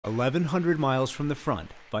1,100 miles from the front,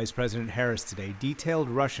 Vice President Harris today detailed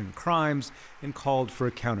Russian crimes and called for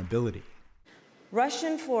accountability.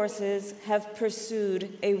 Russian forces have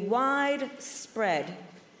pursued a widespread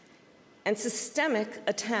and systemic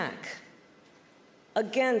attack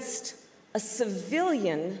against a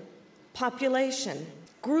civilian population.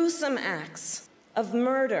 Gruesome acts of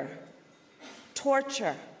murder,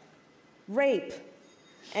 torture, rape,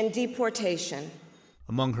 and deportation.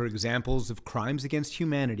 Among her examples of crimes against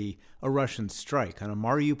humanity, a Russian strike on a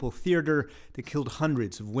Mariupol theater that killed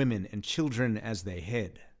hundreds of women and children as they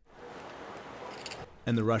hid.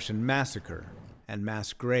 And the Russian massacre and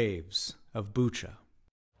mass graves of Bucha.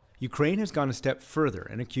 Ukraine has gone a step further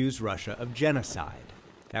and accused Russia of genocide.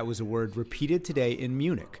 That was a word repeated today in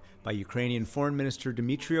Munich by Ukrainian Foreign Minister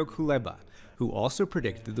Dmytro Kuleba, who also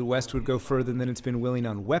predicted the West would go further than it's been willing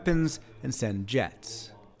on weapons and send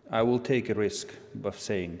jets. I will take a risk of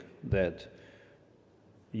saying that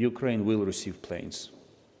Ukraine will receive planes.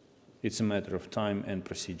 It's a matter of time and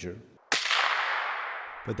procedure.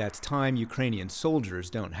 But that's time Ukrainian soldiers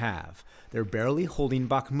don't have. They're barely holding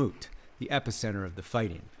Bakhmut, the epicenter of the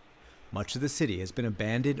fighting. Much of the city has been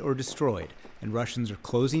abandoned or destroyed, and Russians are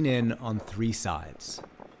closing in on three sides.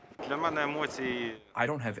 I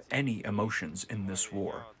don't have any emotions in this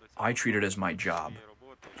war. I treat it as my job.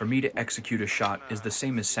 For me to execute a shot is the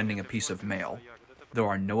same as sending a piece of mail. There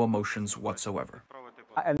are no emotions whatsoever.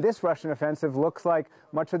 And this Russian offensive looks like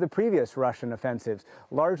much of the previous Russian offensives,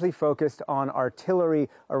 largely focused on artillery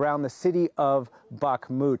around the city of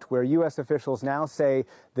Bakhmut, where U.S. officials now say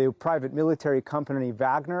the private military company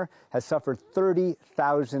Wagner has suffered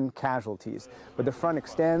 30,000 casualties. But the front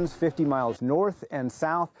extends 50 miles north and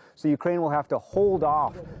south, so Ukraine will have to hold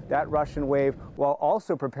off that Russian wave while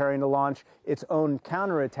also preparing to launch its own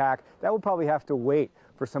counterattack. That will probably have to wait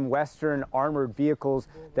for some Western armored vehicles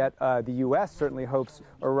that the U.S. certainly hopes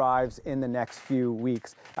arrives in the next few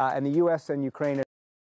weeks. And the U.S. and Ukraine